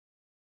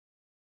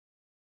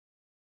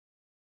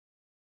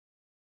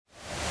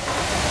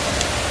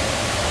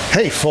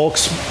Hey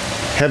folks,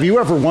 have you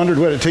ever wondered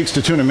what it takes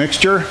to tune a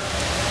mixture?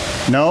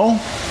 No?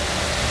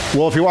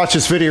 Well, if you watch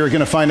this video, you're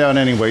going to find out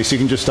anyway, so you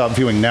can just stop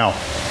viewing now.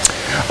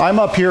 I'm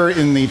up here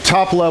in the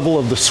top level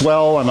of the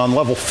swell. I'm on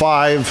level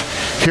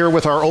 5, here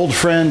with our old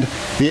friend,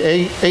 the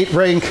 8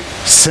 rank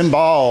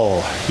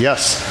cymbal.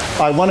 Yes,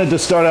 I wanted to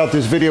start out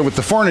this video with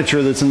the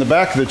furniture that's in the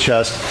back of the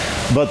chest,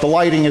 but the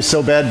lighting is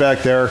so bad back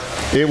there,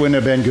 it wouldn't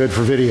have been good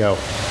for video.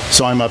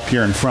 So I'm up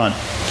here in front.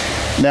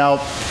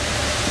 Now,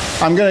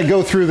 I'm going to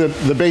go through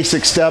the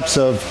basic steps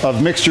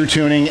of mixture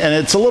tuning, and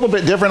it's a little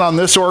bit different on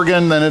this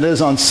organ than it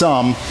is on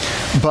some,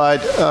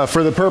 but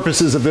for the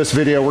purposes of this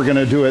video, we're going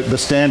to do it the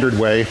standard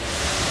way.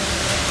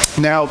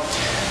 Now,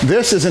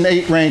 this is an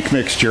 8 rank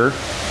mixture.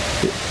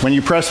 When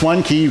you press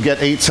one key, you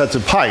get 8 sets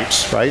of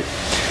pipes, right?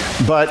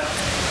 But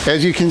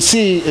as you can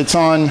see, it's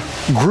on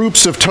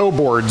groups of toe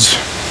boards.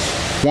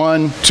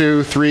 1,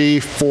 2, 3,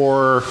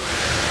 4.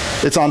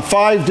 It's on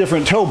 5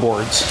 different toe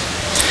boards.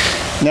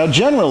 Now,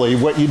 generally,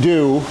 what you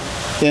do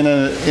in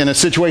a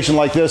situation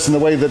like this, and the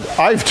way that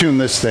I've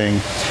tuned this thing,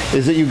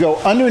 is that you go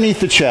underneath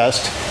the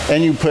chest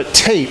and you put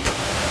tape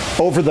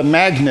over the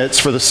magnets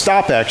for the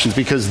stop actions,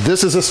 because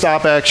this is a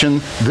stop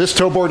action, this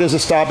toe board is a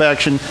stop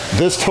action,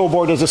 this toe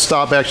board is a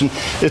stop action.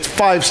 It's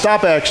 5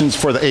 stop actions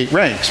for the 8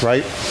 ranks,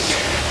 right?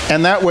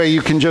 And that way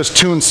you can just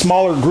tune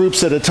smaller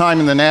groups at a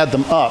time and then add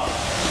them up.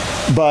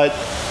 But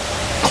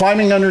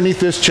climbing underneath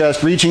this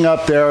chest, reaching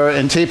up there,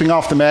 and taping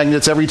off the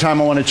magnets every time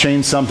I want to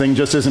change something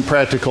just isn't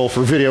practical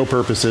for video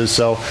purposes,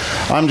 so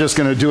I'm just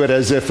going to do it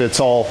as if it's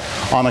all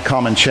on a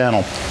common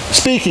channel.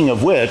 Speaking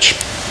of which,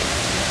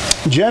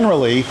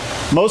 generally,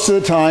 most of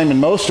the time in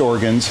most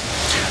organs,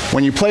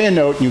 when you play a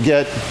note and you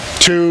get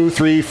 2,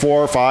 3,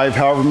 4, 5,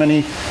 however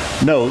many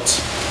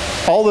notes,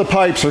 all the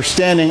pipes are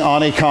standing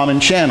on a common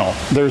channel.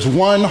 There's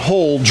one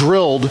hole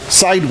drilled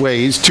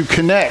sideways to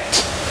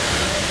connect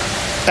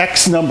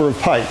X number of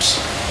pipes.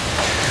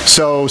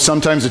 So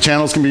sometimes the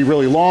channels can be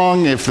really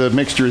long if the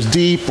mixture is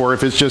deep, or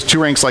if it's just 2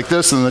 ranks like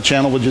this, then the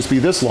channel would just be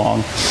this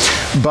long.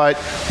 But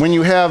when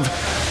you have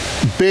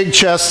big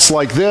chests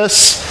like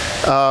this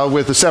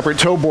with the separate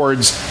toe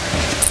boards,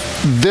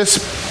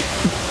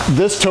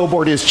 this toe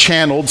board is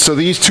channeled, so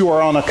these 2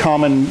 are on a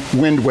common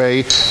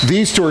windway,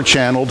 these 2 are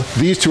channeled,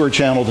 these 2 are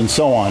channeled, and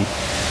so on.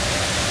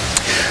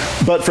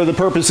 But for the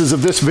purposes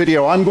of this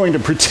video, I'm going to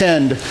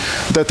pretend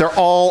that they're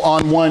all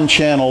on one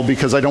channel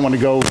because I don't want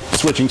to go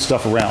switching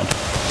stuff around.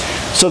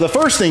 So the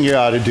first thing you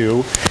ought to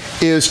do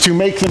is to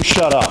make them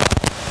shut up.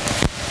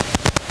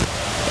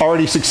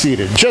 Already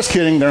succeeded. Just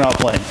kidding, they're not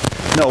playing.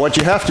 No, what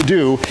you have to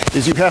do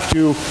is you have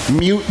to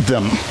mute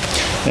them.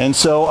 And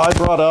so I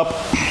brought up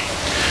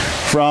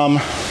from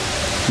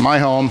my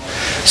home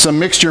some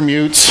mixture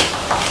mutes.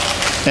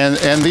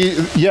 And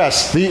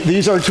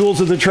these are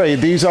tools of the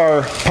trade. These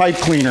are pipe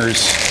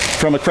cleaners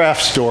from a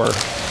craft store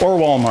or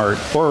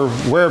Walmart or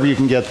wherever you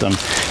can get them.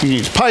 You can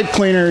use pipe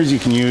cleaners, you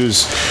can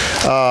use,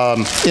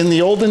 in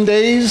the olden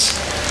days,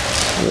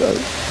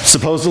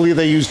 supposedly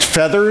they used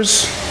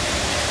feathers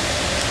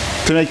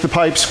to make the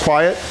pipes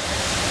quiet.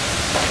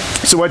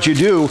 So what you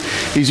do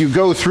is you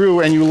go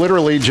through and you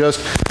literally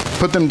just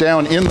put them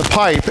down in the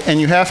pipe,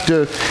 and you have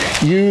to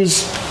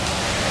use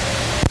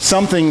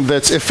something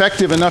that's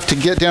effective enough to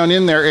get down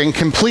in there and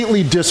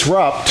completely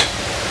disrupt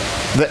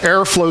the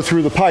airflow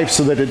through the pipe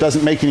so that it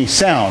doesn't make any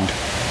sound.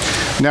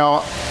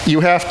 Now, you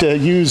have to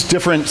use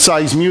different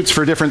size mutes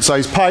for different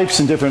size pipes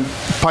and different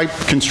pipe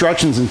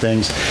constructions and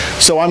things.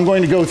 So I'm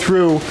going to go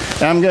through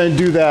and I'm going to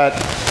do that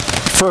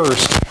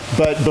first.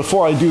 But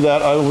before I do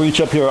that, I will reach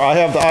up here. I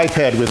have the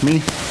iPad with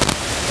me,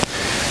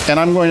 and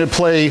I'm going to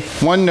play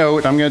one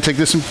note. I'm going to take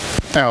this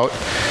out.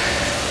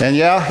 And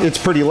yeah, it's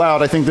pretty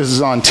loud. I think this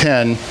is on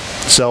 10.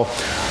 So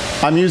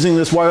I'm using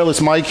this wireless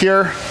mic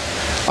here.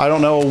 I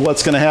don't know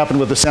what's going to happen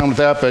with the sound with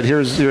that, but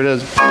here it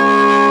is.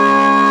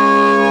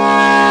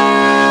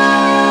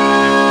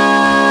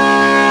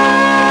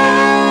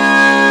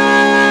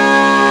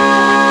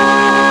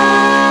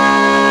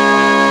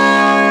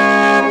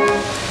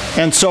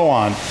 And so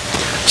on.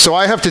 So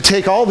I have to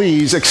take all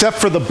these, except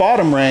for the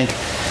bottom rank,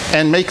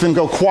 and make them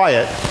go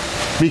quiet,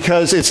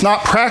 because it's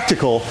not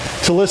practical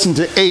to listen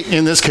to 8,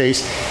 in this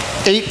case,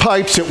 8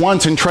 pipes at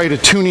once and try to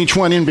tune each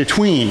one in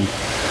between.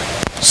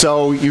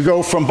 So you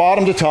go from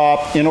bottom to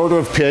top in order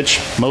of pitch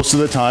most of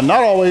the time,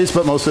 not always,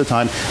 but most of the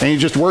time, and you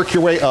just work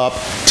your way up,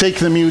 take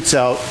the mutes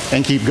out,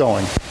 and keep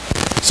going.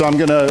 So I'm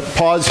going to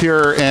pause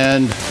here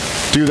and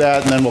do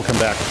that, and then we'll come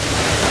back.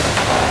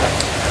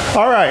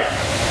 All right,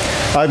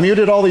 I've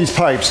muted all these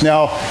pipes.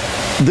 Now,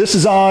 this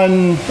is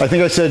on, I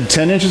think I said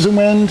 10 inches of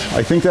wind.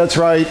 I think that's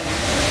right.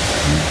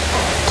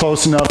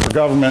 Close enough for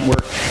government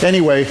work.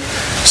 Anyway,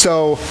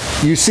 so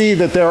you see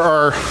that there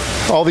are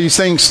all these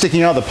things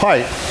sticking out of the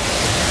pipe,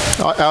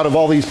 out of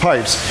all these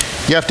pipes.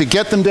 You have to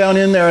get them down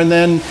in there, and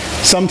then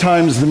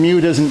sometimes the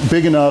mute isn't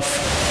big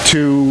enough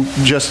to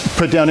just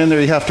put down in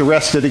there. You have to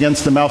rest it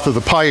against the mouth of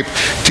the pipe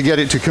to get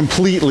it to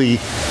completely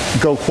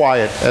go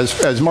quiet, as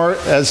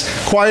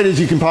quiet as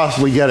you can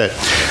possibly get it.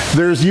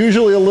 There's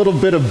usually a little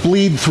bit of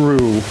bleed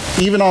through,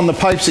 even on the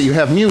pipes that you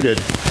have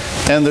muted.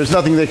 and there's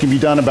nothing that can be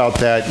done about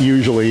that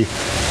usually.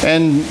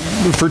 And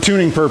for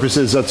tuning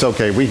purposes, that's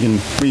okay. We can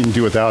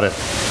do without it.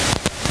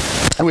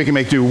 And we can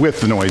make do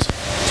with the noise.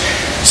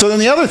 So then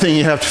the other thing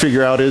you have to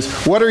figure out is,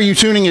 what are you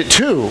tuning it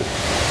to?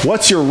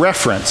 What's your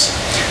reference?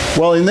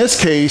 Well, in this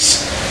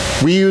case,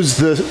 we use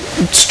the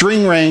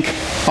string rank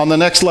on the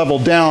next level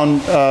down,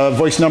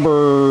 voice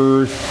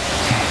number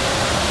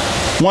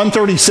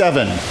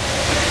 137,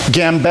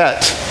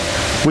 gambette,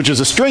 which is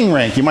a string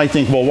rank. You might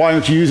think, well, why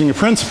aren't you using a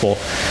principal?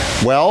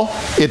 Well,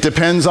 it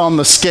depends on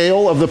the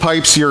scale of the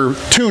pipes you're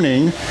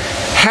tuning,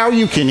 how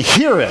you can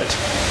hear it.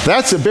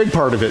 That's a big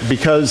part of it,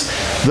 because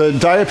the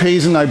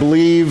diapason, I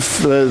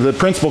believe, the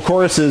principal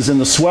choruses in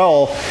the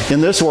swell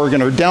in this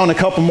organ are down a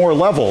couple more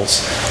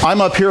levels.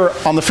 I'm up here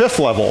on the 5th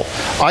level.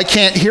 I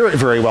can't hear it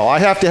very well. I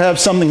have to have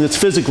something that's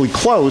physically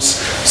close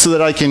so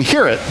that I can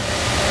hear it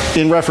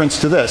in reference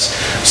to this.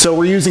 So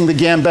we're using the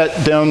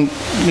gambette down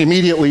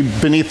immediately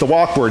beneath the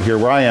walkboard here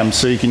where I am,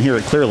 so you can hear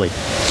it clearly.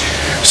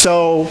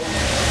 So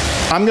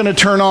I'm going to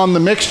turn on the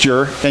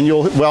mixture, and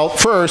well,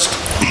 first,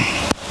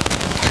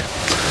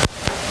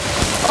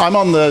 I'm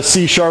on the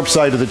C sharp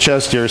side of the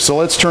chest here, so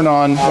let's turn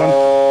on.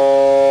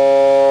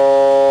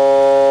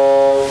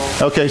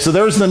 Okay, so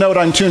there's the note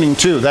I'm tuning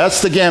to. That's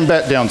the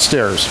gambette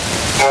downstairs.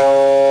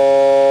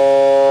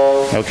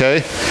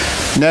 Okay,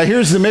 now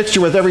here's the mixture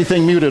with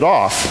everything muted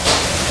off.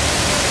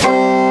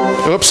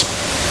 Oops,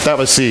 that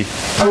was C.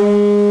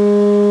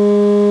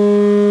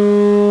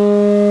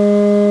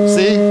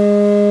 See?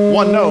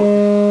 One note.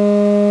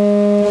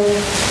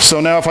 So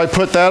now if I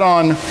put that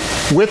on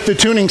with the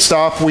tuning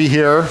stop, we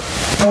hear.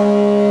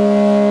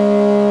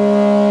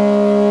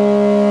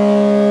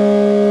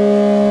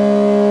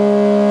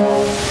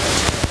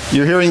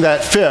 You're hearing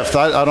that 5th.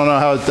 I don't know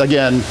how,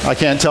 again, I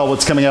can't tell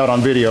what's coming out on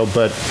video,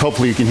 but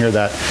hopefully you can hear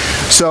that.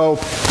 So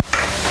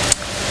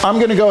I'm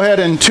going to go ahead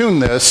and tune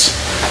this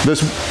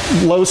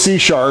low C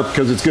sharp,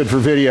 because it's good for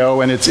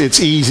video and it's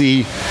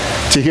easy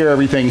to hear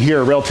everything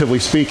here, relatively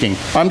speaking.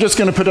 I'm just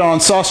going to put it on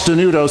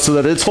sostenuto so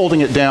that it's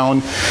holding it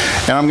down,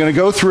 and I'm going to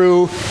go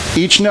through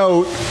each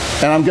note,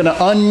 and I'm going to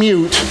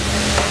unmute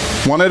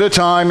one at a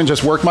time and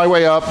just work my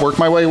way up,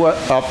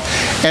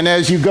 And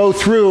as you go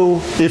through,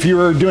 if you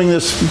were doing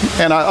this,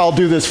 and I'll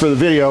do this for the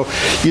video,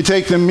 you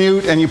take the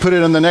mute and you put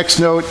it in the next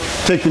note,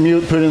 take the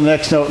mute, put it in the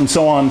next note, and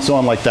so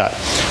on like that.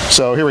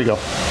 So here we go.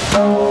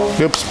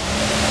 Oops.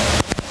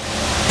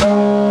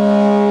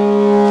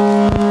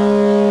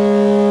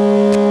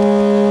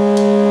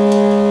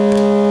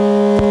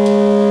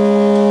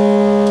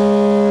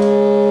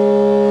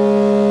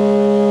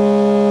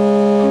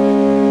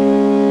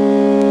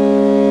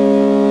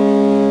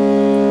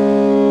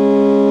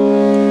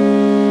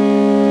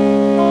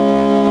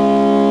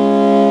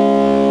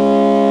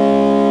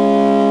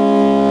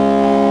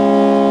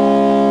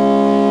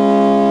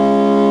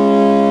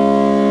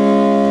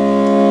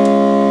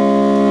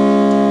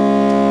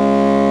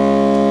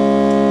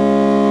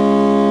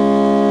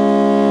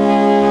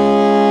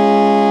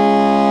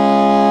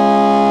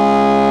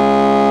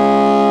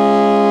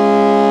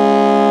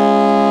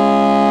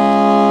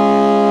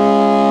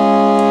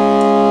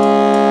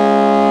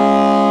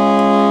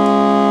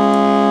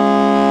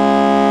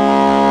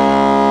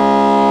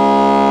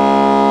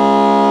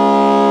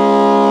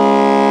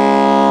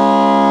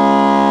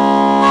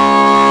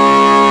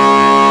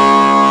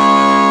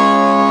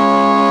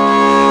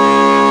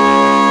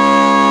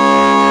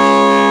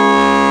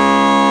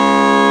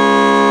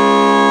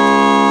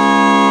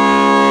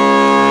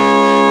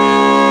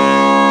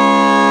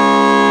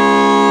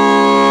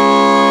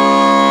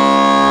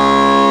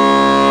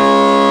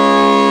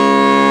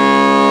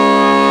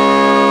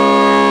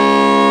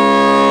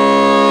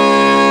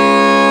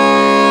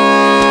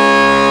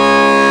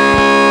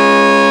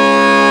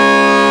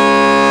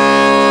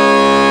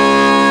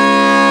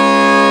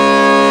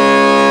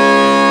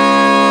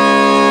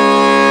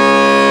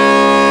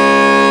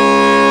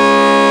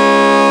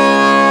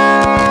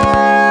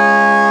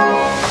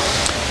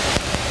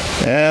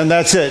 And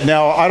that's it.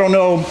 Now, I don't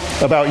know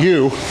about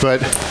you,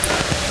 but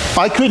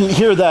I couldn't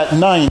hear that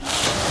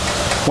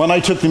 9th when I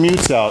took the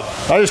mutes out.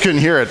 I just couldn't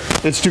hear it.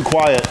 It's too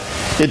quiet.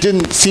 It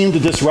didn't seem to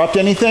disrupt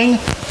anything,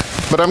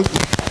 but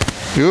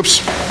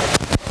oops.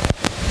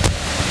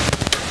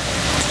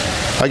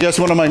 I guess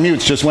one of my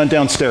mutes just went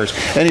downstairs.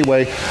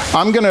 Anyway,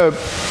 I'm gonna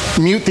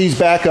mute these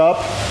back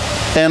up,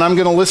 and I'm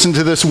gonna listen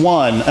to this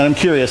one, and I'm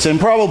curious. And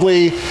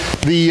probably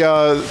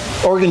the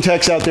organ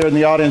techs out there in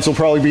the audience will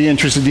probably be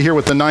interested to hear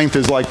what the 9th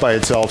is like by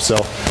itself, so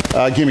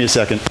give me a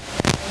second.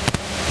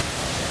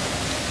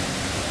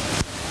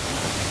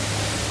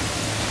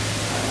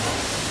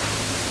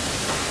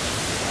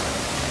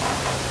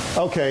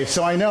 Okay,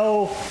 so I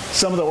know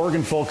some of the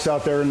organ folks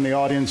out there in the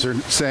audience are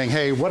saying,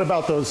 hey, what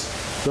about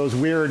those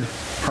weird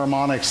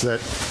harmonics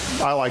that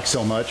I like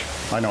so much?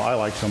 I know I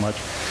like so much.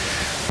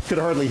 Could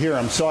hardly hear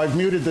them. So I've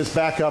muted this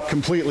back up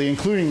completely,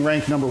 including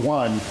rank number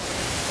 1.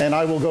 And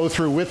I will go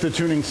through with the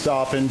tuning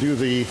stop and do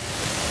the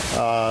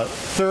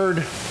 3rd,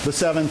 the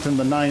 7th, and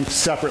the 9th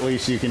separately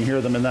so you can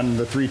hear them, and then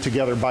the 3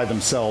 together by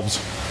themselves.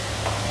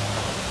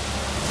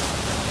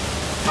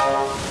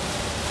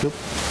 Oop.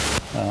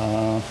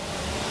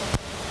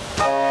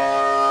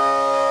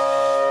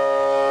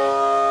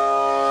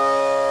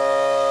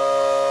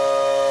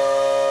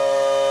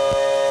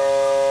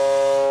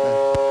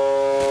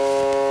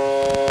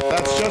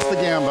 That's just the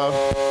gamba.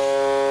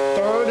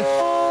 Third.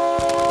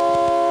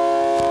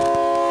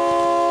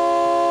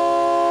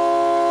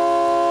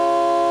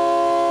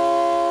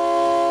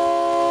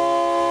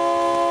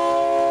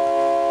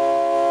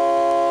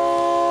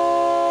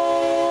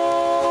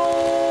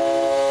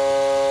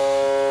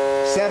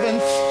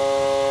 Seventh.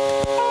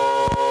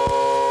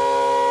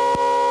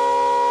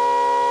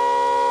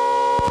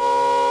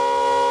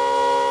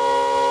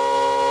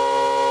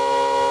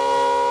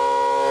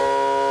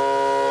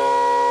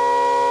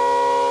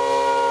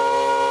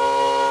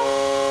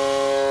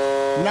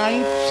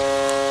 Ninth.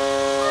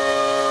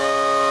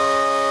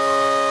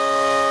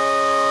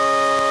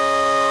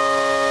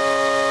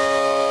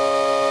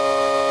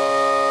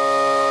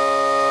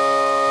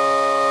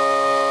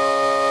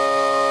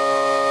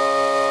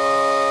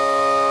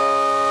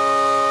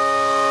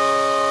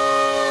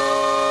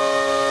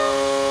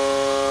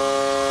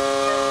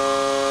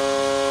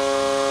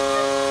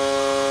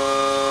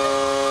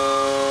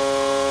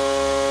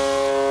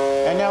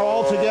 And now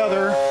all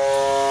together.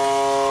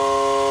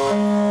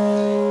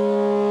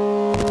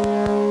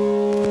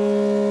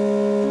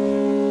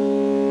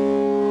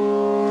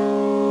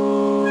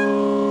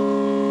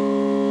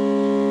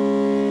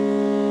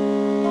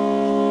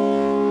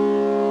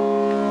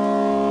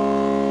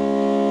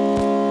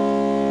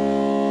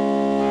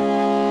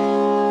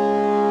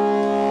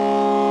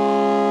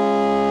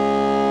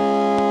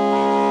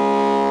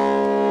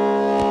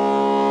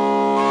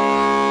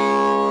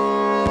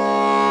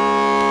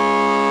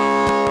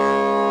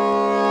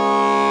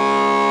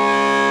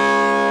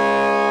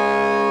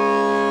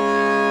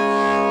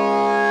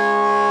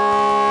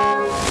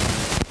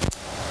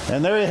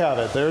 And there you have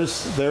it.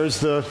 There's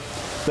the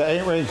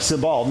 8 rank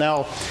cymbal.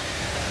 Now,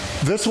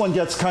 this one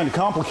gets kind of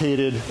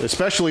complicated,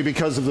 especially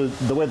because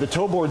of the way the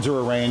toe boards are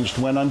arranged.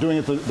 When I'm doing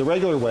it the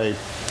regular way,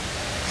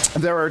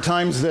 there are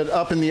times that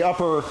up in the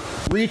upper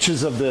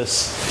reaches of this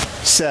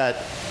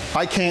set,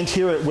 I can't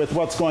hear it with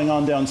what's going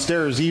on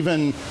downstairs,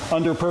 even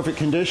under perfect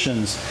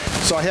conditions.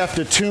 So I have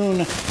to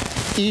tune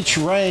each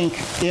rank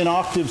in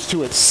octaves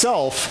to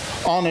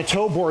itself on a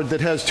toe board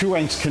that has 2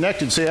 ranks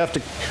connected. So you have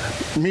to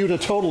mute a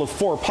total of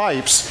 4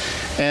 pipes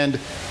and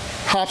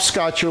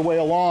hopscotch your way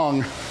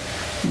along,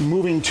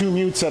 moving 2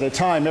 mutes at a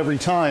time every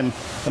time,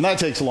 and that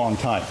takes a long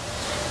time.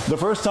 The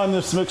first time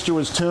this mixture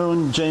was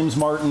tuned, James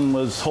Martin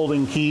was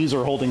holding keys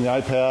or holding the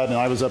iPad, and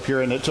I was up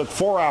here, and it took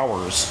 4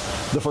 hours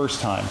the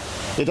first time.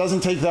 It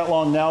doesn't take that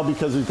long now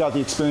because we've got the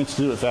experience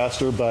to do it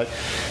faster, but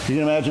you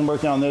can imagine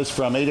working on this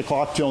from 8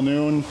 o'clock till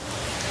noon.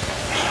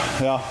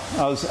 Yeah,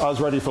 I was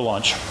ready for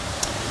lunch.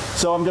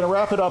 So I'm going to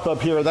wrap it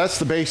up here. That's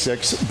the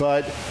basics,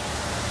 but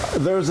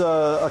there's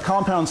a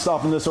compound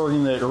stop in this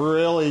organ that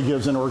really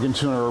gives an organ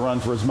tuner a run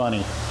for his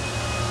money.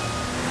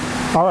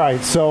 All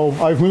right, so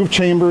I've moved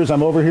chambers.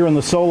 I'm over here in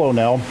the solo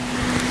now.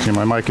 See,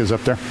 my mic is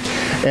up there.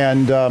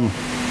 And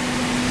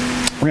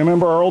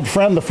remember our old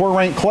friend, the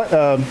 4-rank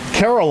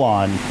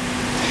Carillon.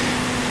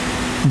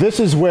 This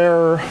is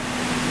where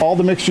all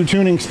the mixture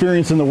tuning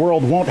experience in the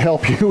world won't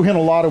help you in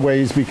a lot of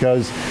ways,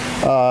 because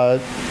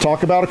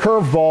talk about a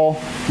curveball,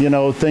 you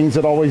know, things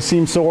that always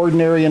seem so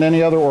ordinary in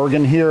any other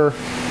organ here,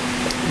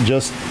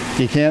 just,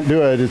 you can't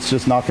do it. It's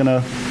just not going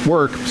to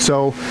work.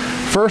 So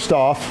first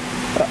off,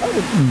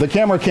 the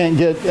camera can't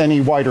get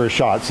any wider a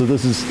shot, so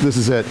this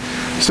is it.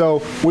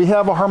 So we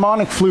have a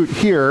harmonic flute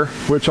here,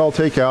 which I'll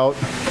take out.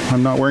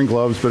 I'm not wearing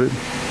gloves, but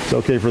it's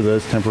okay for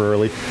this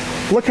temporarily.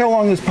 Look how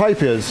long this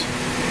pipe is.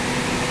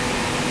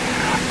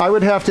 I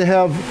would have to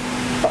have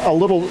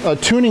a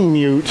tuning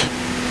mute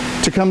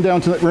to come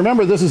down to,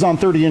 remember this is on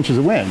 30 inches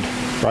of wind,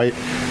 right?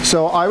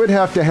 So I would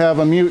have to have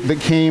a mute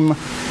that came,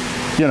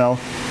 you know,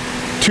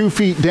 2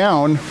 feet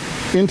down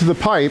into the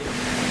pipe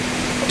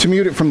to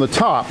mute it from the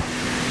top.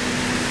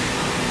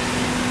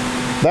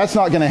 That's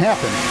not going to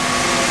happen.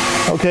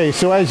 Okay,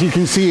 so as you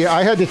can see,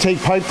 I had to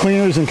take pipe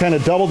cleaners and kind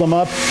of double them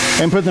up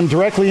and put them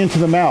directly into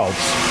the mouths.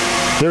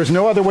 There's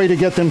no other way to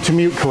get them to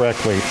mute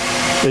correctly.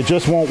 It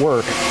just won't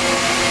work.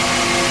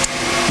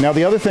 Now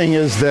the other thing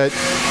is that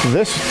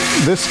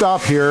this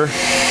stop here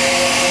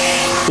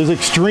is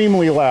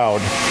extremely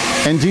loud,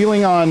 and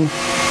dealing on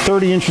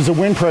 30 inches of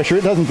wind pressure,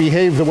 it doesn't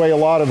behave the way a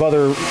lot of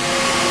other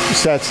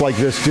sets like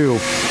this do.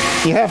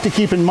 You have to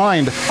keep in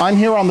mind, I'm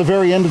here on the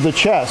very end of the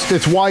chest.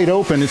 It's wide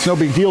open. It's no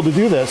big deal to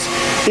do this.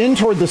 In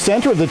toward the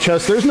center of the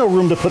chest, there's no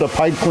room to put a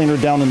pipe cleaner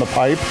down in the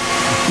pipe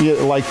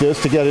like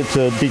this to get it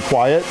to be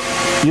quiet.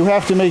 You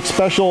have to make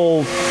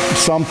special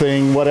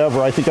something,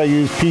 whatever. I think I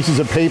used pieces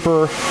of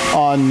paper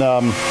on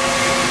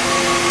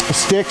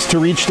sticks to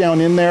reach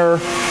down in there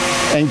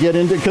and get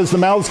into, because the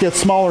mouths get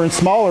smaller and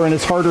smaller and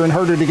it's harder and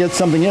harder to get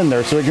something in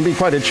there, so it can be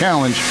quite a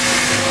challenge.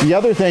 The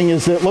other thing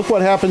is that look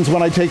what happens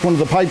when I take one of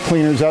the pipe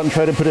cleaners out and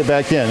try to put it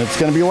back in. It's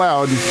going to be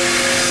loud.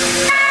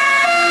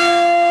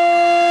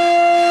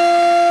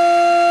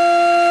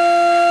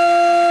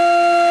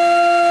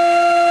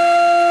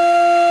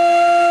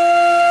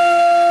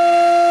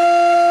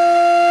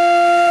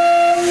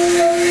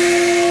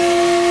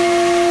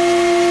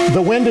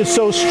 the wind is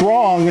so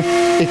strong,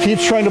 it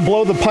keeps trying to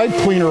blow the pipe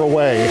cleaner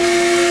away.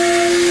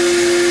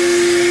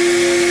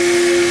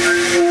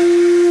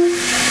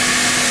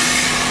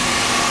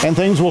 And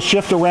things will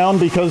shift around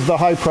because of the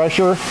high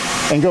pressure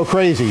and go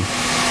crazy.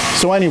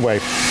 So anyway,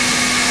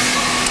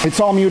 it's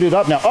all muted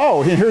up now.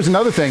 Oh, and here's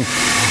another thing.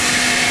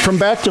 From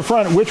back to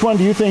front, which one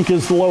do you think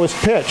is the lowest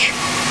pitch?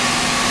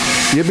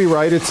 You'd be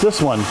right, it's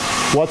this one.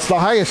 What's the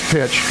highest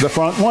pitch? The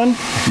front one?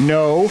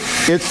 No,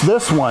 it's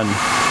this one.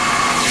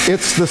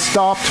 It's the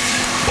stopped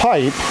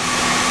pipe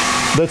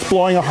that's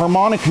blowing a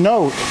harmonic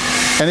note,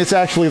 and it's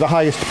actually the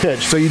highest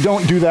pitch. So you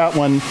don't do that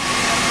one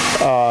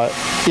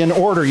in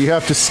order. You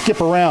have to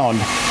skip around.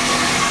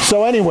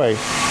 So anyway,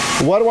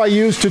 what do I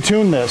use to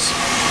tune this?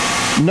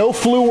 No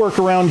flue work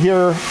around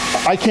here.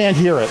 I can't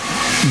hear it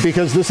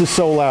because this is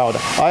so loud.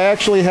 I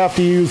actually have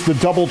to use the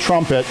double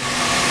trumpet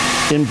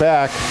in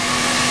back.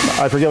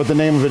 I forget what the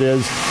name of it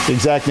is, the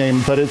exact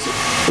name, but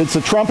it's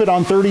a trumpet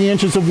on 30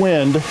 inches of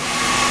wind.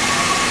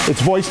 It's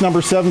voice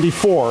number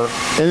 74,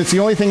 and it's the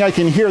only thing I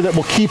can hear that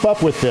will keep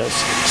up with this.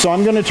 So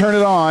I'm going to turn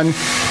it on.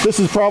 This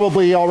is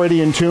probably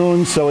already in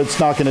tune, so it's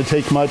not going to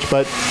take much,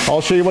 but I'll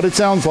show you what it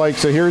sounds like.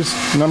 So here's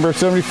number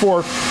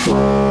 74.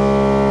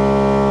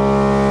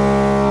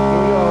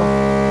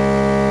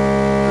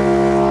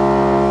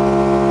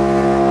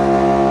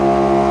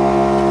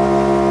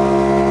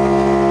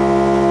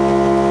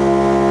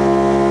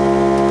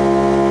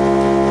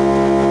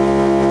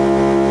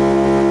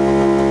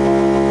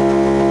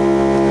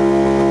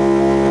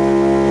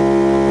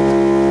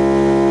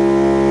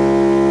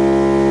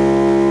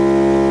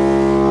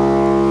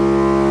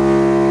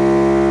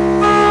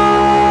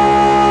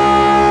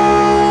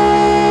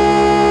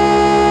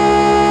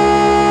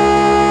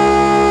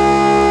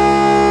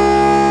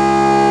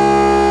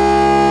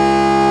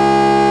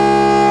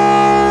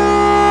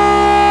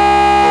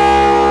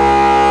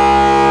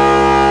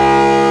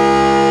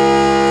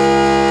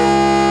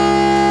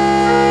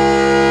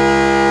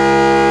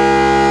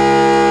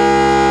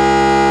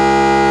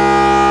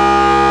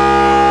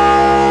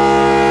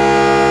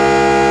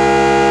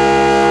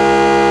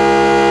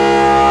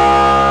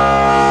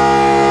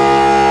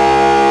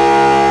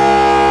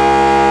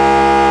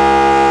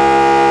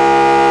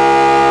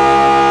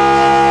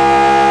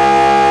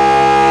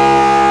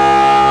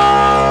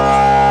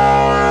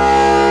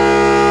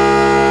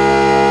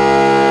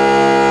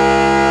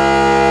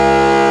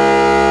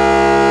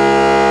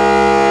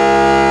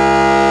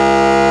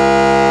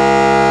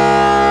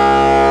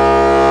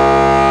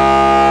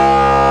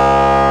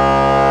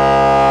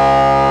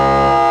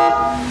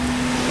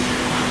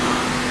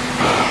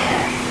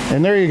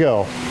 And there you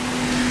go.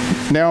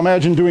 Now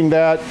imagine doing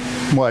that,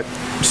 what,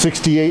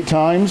 68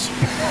 times?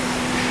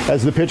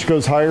 As the pitch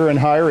goes higher and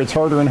higher, it's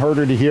harder and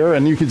harder to hear.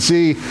 And you can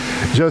see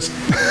just,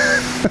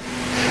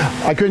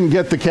 I couldn't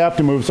get the cap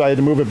to move, so I had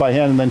to move it by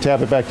hand and then tap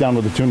it back down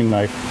with a tuning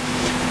knife.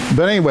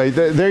 But anyway,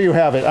 there you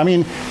have it. I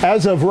mean,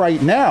 as of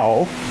right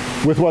now,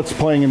 with what's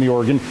playing in the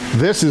organ,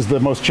 this is the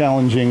most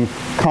challenging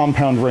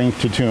compound rank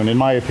to tune, in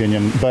my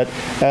opinion. But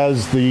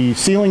as the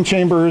ceiling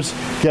chambers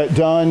get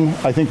done,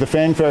 I think the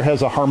fanfare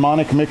has a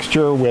harmonic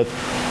mixture with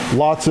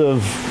lots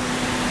of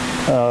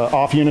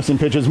off unison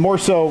pitches, more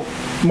so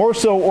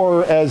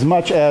or as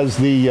much as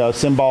the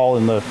cymbal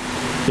in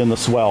the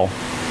swell.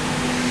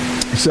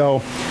 So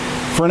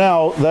for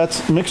now,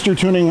 that's Mixture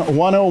Tuning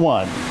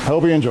 101.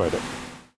 Hope you enjoyed it.